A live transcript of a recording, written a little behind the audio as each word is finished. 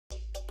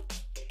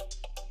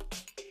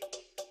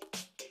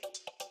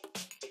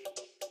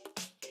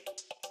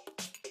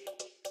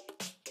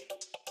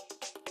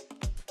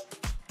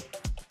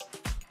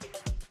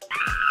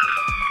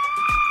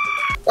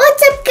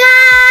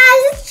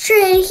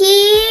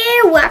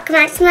welcome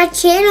back to my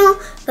channel.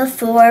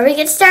 Before we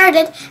get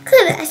started,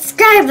 click that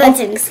subscribe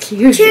button.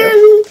 Excuse turn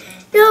you.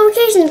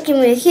 Notifications, give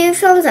me a huge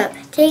thumbs up.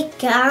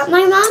 Take out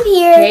my mom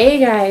here. Hey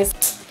guys.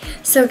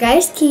 So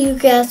guys, can you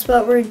guess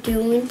what we're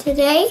doing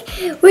today?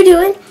 We're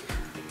doing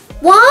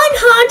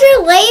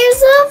 100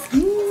 layers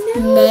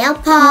of nail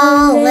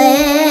polish.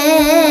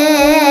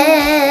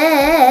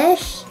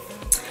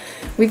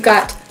 We've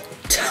got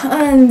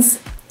tons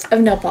of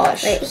nail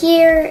polish. Right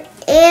here,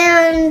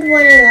 and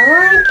one in the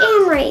line,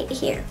 and right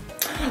here.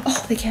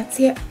 Oh, they can't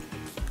see it.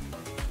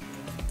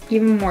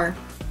 Even more.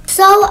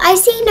 So I've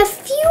seen a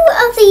few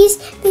of these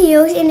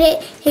videos, and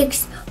it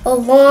takes a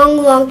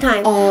long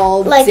time.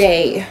 All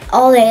day.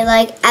 All day,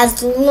 like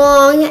as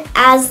long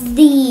as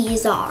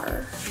these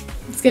are.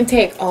 It's gonna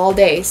take all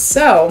day.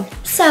 So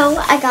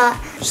I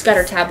just got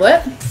our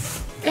tablet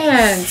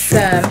and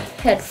some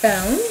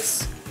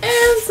headphones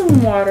and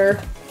some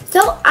water.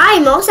 So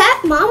I'm all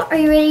set. Mom, are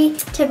you ready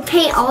to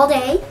paint all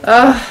day?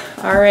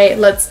 All right,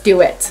 let's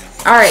do it.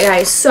 All right,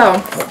 guys, so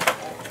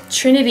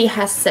Trinity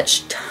has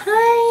such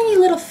tiny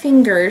little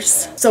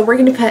fingers. So we're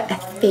gonna put a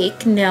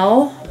fake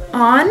nail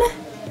on,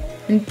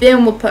 and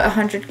then we'll put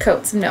 100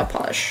 coats of nail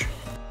polish.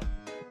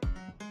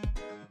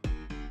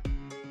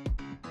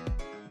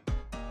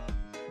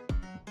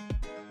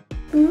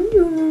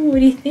 Ooh, what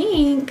do you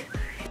think?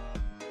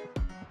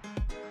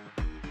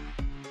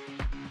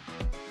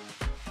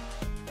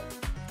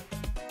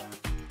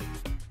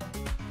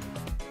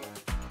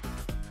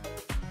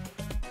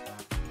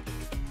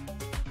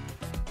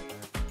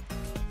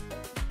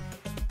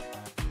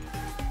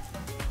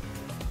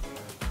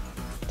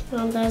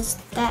 Well,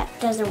 that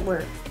doesn't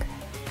work.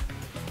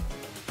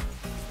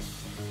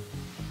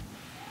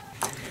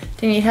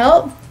 Do you need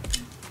help?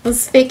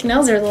 Those fake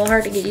nails are a little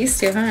hard to get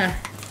used to, huh?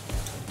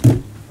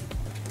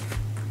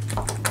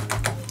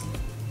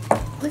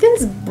 Look at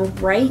this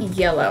bright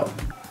yellow.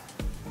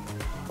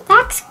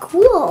 That's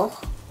cool.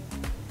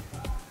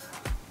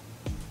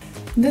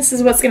 This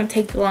is what's gonna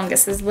take the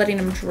longest, is letting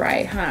them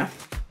dry, huh?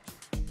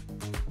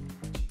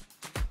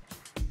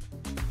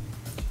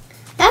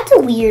 That's a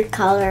weird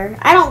color.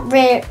 I don't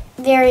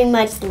very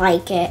much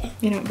like it.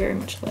 You don't very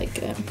much like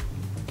it.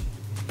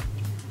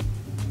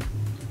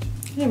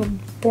 Kind of a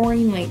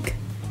boring, like,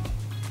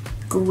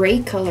 gray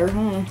color,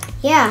 huh?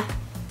 Yeah.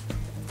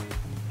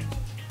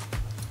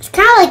 It's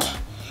kind of like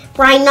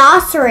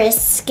rhinoceros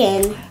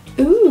skin.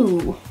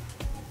 Ooh.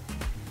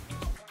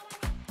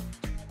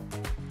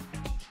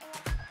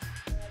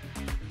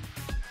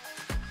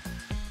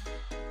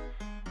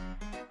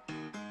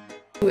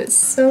 Ooh, it's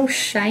so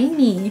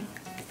shiny.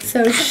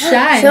 So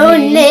shiny.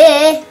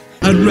 Shiny.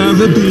 I'd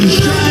rather be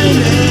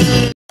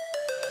shiny.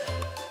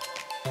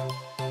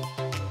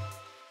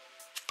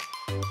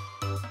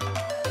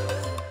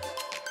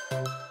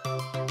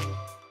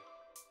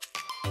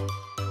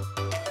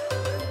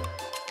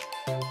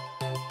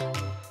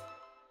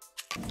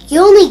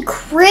 You'll need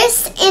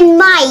Chris and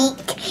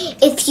Mike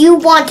if you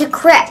want to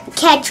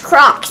catch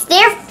crocs.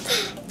 They're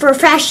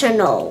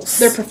professionals.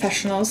 They're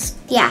professionals.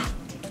 Yeah.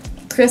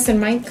 Chris and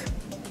Mike.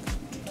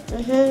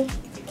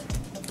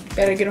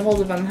 Better get a hold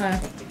of them, huh?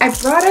 I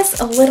brought us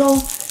a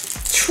little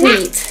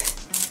treat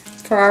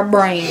for our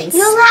brains.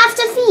 You'll have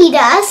to feed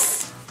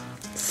us.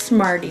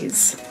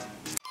 Smarties.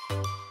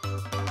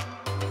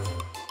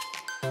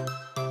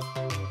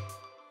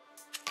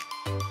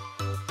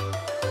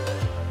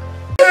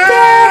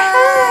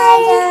 Hi.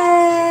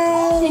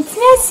 It's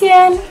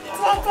Madison.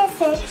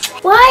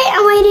 While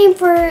I'm waiting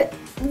for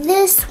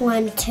this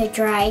one to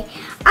dry,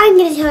 I'm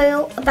going to tell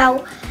you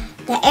about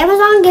the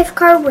Amazon gift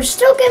card. We're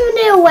still giving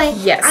it away.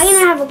 Yes. I'm going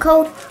to have a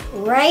code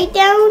right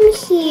down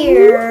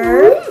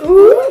here.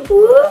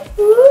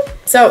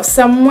 So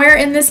somewhere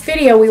in this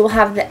video we will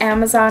have the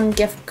Amazon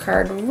gift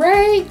card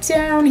right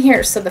down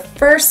here. So the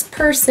first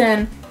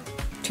person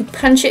to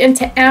punch it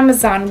into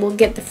Amazon will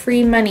get the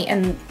free money.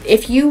 And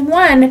if you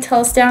won,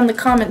 tell us down in the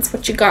comments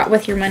what you got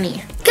with your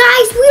money.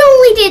 Guys, we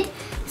only did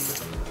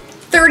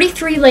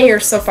 33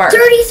 layers so far.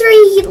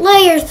 33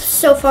 layers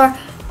so far.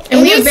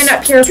 And we have been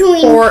up here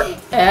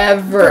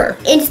forever.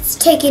 It's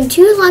taken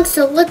too long,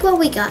 so look what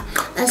we got.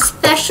 A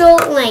special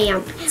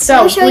lamp. So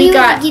Let me show we you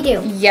got, what you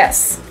do.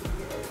 yes.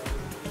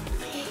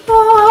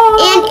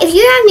 And if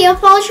you have nail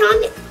polish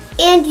on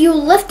and you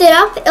lift it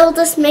up, it'll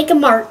just make a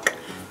mark.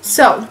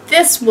 So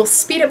this will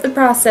speed up the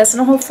process,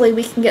 and hopefully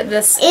we can get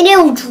this. And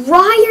it'll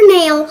dry your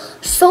nail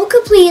so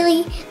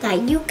completely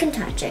that you can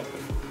touch it.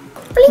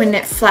 When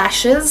it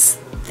flashes,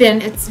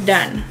 then it's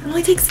done. It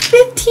only takes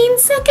 15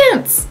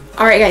 seconds.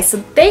 Alright guys, so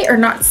they are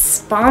not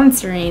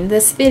sponsoring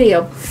this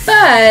video,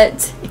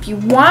 but if you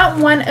want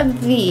one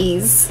of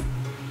these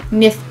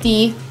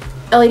nifty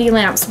LED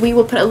lamps, we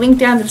will put a link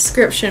down in the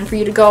description for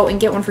you to go and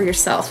get one for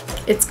yourself.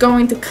 It's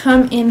going to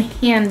come in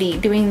handy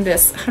doing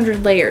this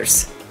 100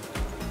 layers.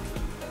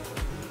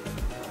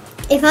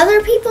 If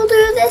other people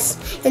do this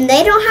and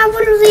they don't have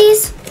one of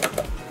these,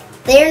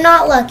 they're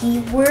not lucky.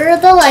 We're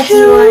the lucky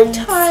ones.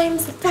 2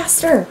 times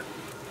faster.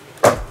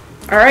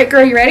 Alright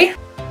girl, you ready?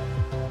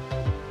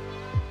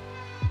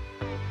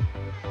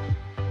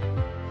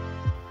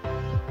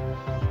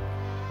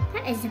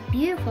 That is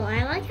beautiful.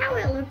 I like how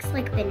it looks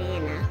like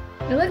banana.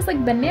 It looks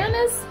like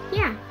bananas?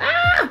 Yeah.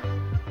 Ah!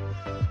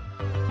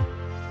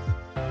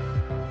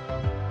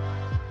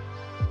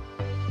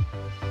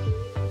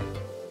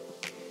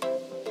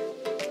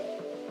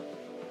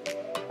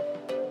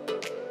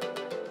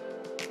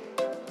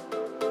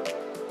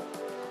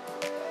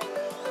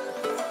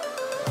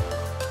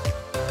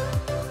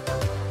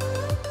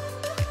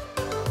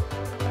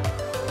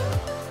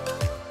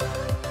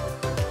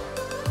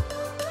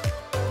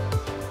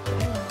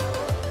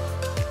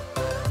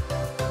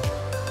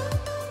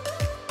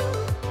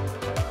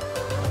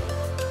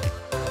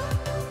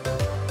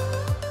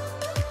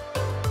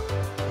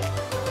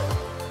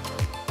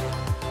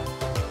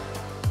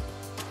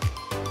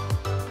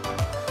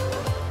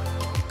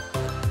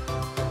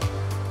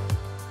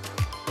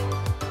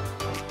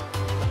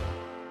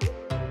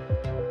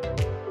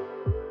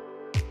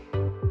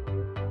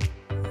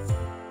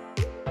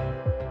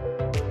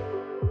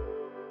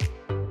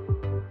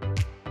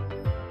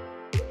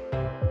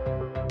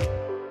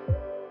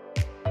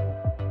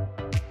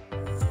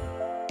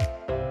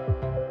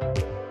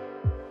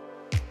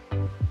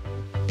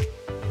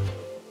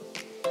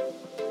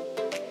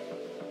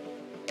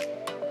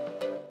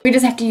 We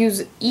just have to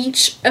use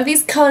each of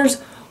these colors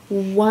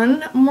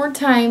one more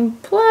time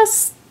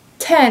plus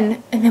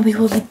 10 and then we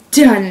will be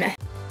done.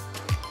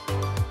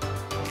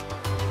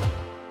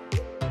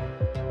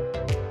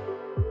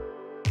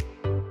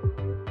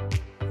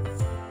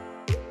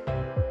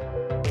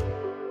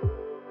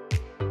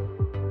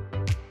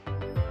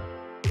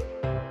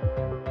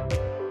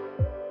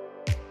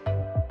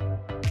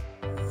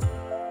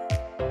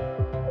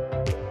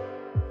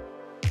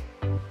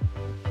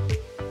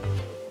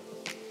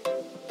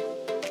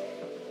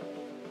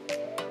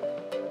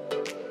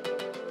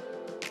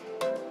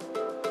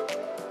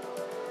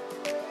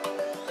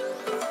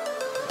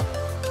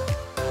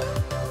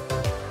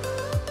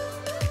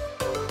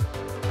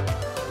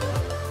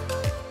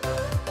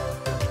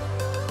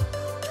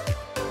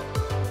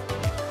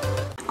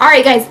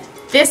 Alright guys,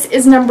 this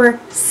is number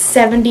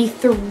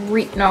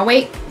 73. No,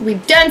 wait,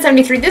 we've done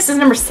 73. This is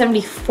number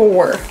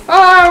 74.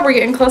 Oh, we're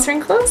getting closer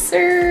and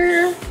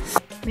closer.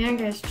 Man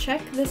guys,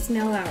 check this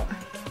nail out.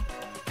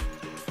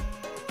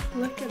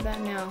 Look at that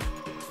nail.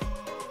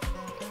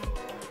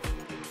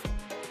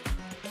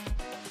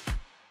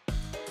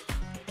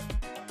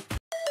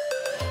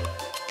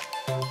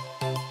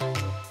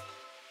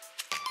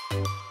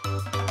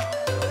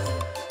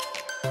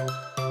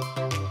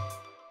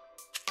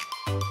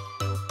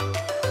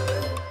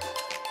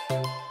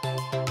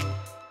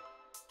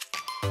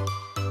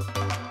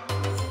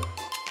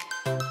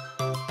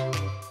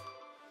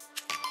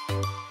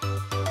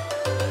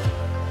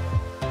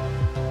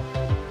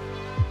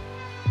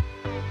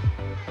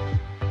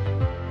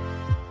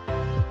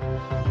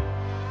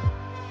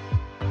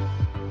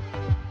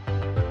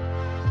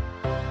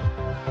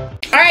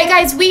 Alright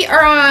guys, we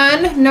are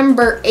on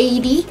number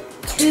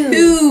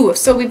 82.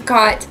 So we've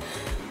got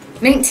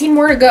 19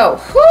 more to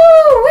go.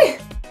 Woo!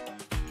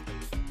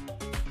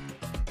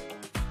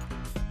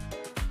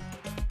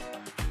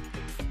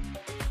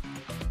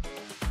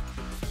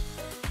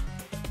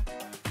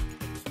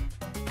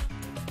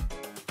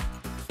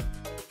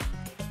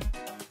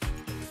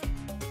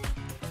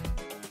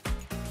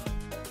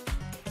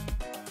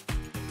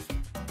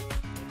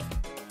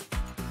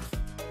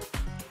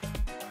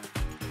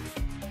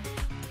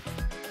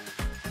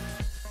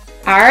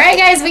 Alright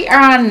guys, we are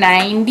on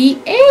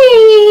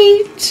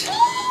 98.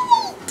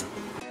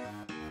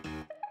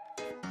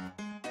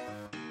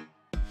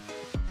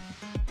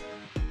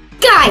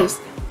 Guys,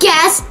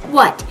 guess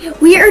what?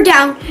 We are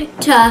down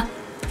to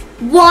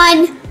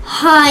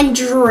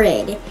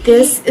 100.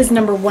 This is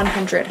number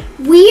 100.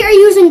 We are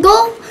using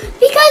gold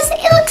because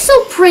it looks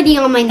so pretty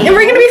on my nails. And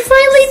we're gonna be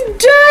finally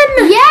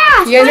done.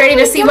 Yeah. You guys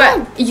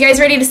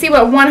ready to see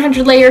what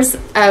 100 layers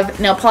of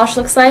nail polish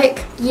looks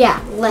like?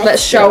 Yeah.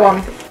 Let's show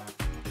them.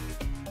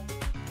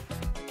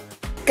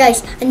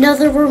 Guys,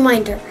 another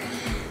reminder.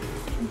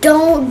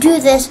 Don't do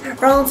this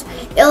or else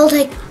it'll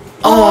take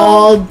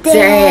all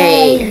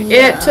day.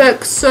 It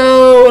took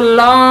so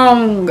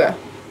long.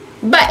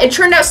 But it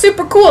turned out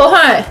super cool,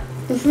 huh?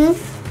 Mm-hmm.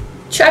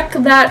 Check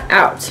that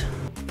out.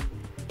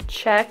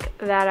 Check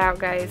that out,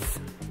 guys.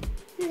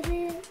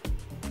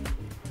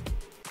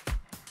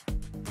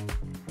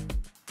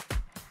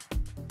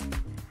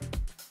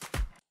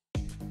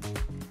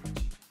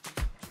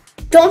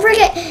 Don't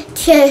forget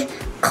to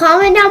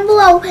comment down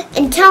below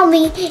and tell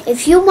me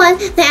if you want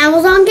the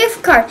Amazon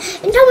gift card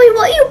and tell me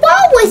what you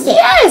bought with it.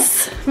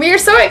 Yes! We are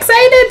so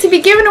excited to be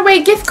giving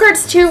away gift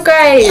cards to you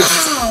guys.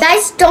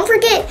 Guys, don't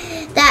forget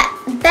that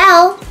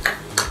bell.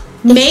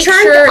 Make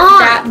sure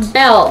that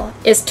bell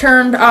is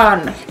turned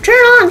on. Turn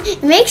on.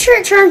 Make sure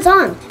it turns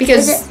on.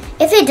 Because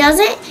if it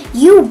doesn't,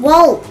 you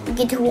won't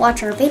get to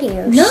watch our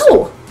videos.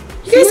 No.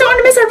 You guys don't want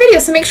to miss our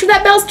videos, so make sure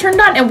that bell's turned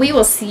on, and we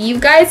will see you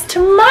guys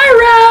tomorrow.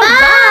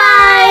 Bye.